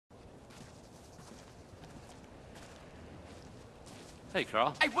Hey,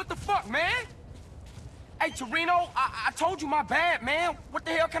 Carl. Hey, what the fuck, man? Hey, Torino, I told you my bad, man. What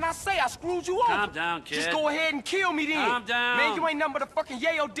the hell can I say? I screwed you over. Calm down, kid. Just go ahead and kill me then. Calm down. Man, you ain't nothing but a fucking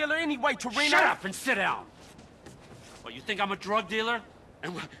yayo dealer anyway, Torino. Shut up and sit down. Well, you think I'm a drug dealer?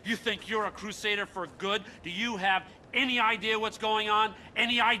 And you think you're a crusader for good? Do you have any idea what's going on?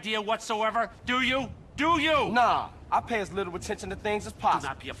 Any idea whatsoever? Do you? Do you? Nah, I pay as little attention to things as Do possible.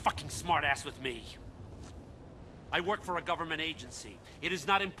 not be a fucking smartass with me. I work for a government agency. It is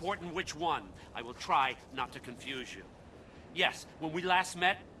not important which one. I will try not to confuse you. Yes, when we last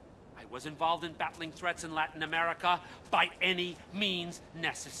met, I was involved in battling threats in Latin America by any means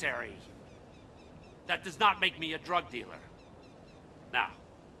necessary. That does not make me a drug dealer. Now,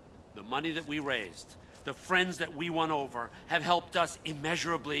 the money that we raised, the friends that we won over, have helped us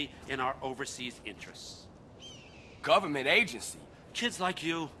immeasurably in our overseas interests. Government agency? Kids like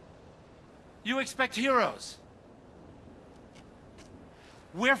you expect heroes.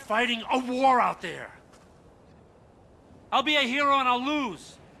 We're fighting a war out there. I'll be a hero and I'll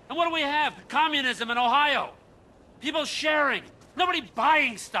lose. And what do we have? Communism in Ohio. People sharing. Nobody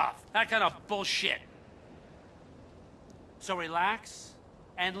buying stuff. That kind of bullshit. So relax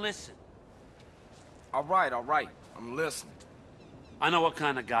and listen. All right, I'm listening. I know what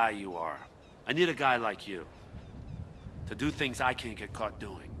kind of guy you are. I need a guy like you to do things I can't get caught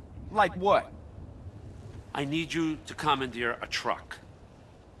doing. Like what? I need you to commandeer a truck.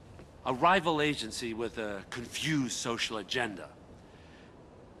 A rival agency with a confused social agenda.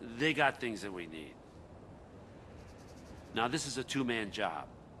 They got things that we need. Now, this is a two-man job.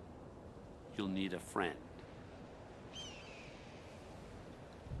 You'll need a friend.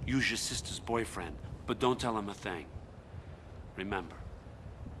 Use your sister's boyfriend, but don't tell him a thing. Remember,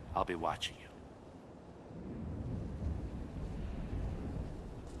 I'll be watching you.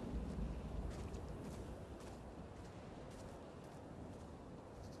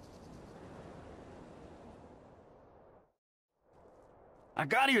 I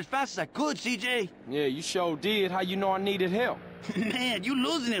got here as fast as I could, CJ. Yeah, you sure did. How you know I needed help? Man, you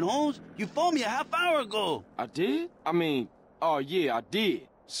losing it, Holmes. You phoned me a half hour ago. I did? I mean, oh yeah, I did.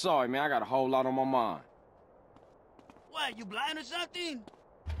 Sorry, man, I got a whole lot on my mind. What, you blind or something?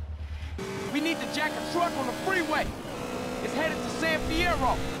 We need to jack a truck on the freeway. It's headed to San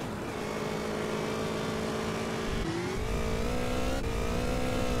Fierro.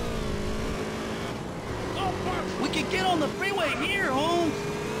 We can get on the freeway here, Holmes.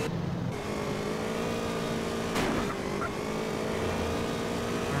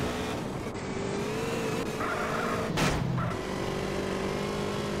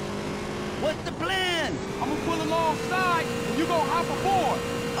 What's the plan? I'm gonna pull alongside, and you gonna hop aboard.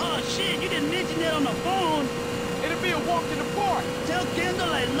 Oh, shit, you didn't mention that on the phone. It'll be a walk in the park. Tell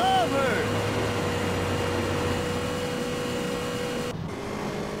Kendall I love her.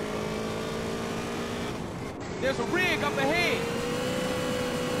 There's a rig up ahead.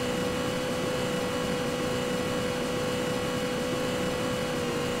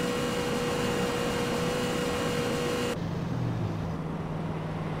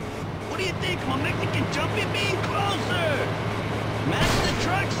 What do you think? I'm a Mexican jumping bean closer. Match the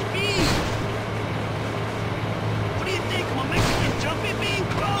truck speed. What do you think? I'm a Mexican jumping bean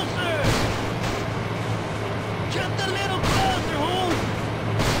closer. Just a little closer, Holmes.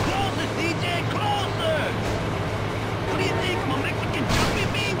 Closer, DJ, closer. What do you think? I'm a Mexican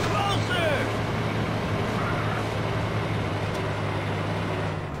jumping bean closer.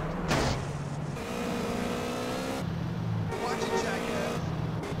 Watch it, jackass.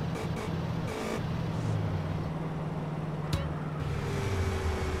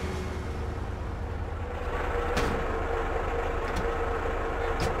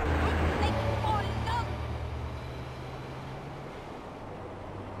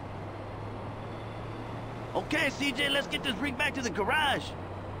 Okay, CJ, let's get this rig back to the garage.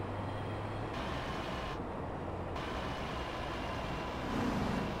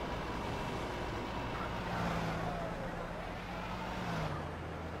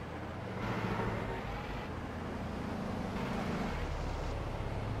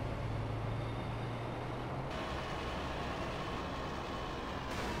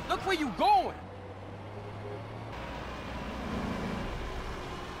 Look where you going.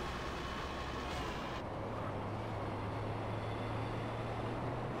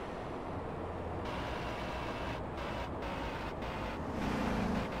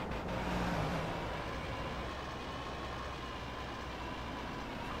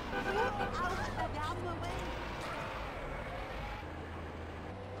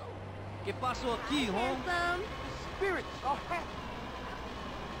 ¿Qué pasó aquí, Holmes? Spirits are happy.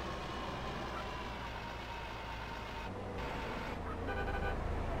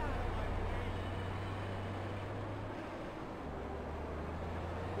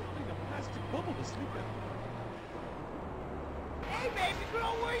 sleeping. Hey, baby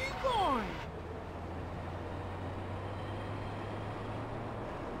girl, where you going?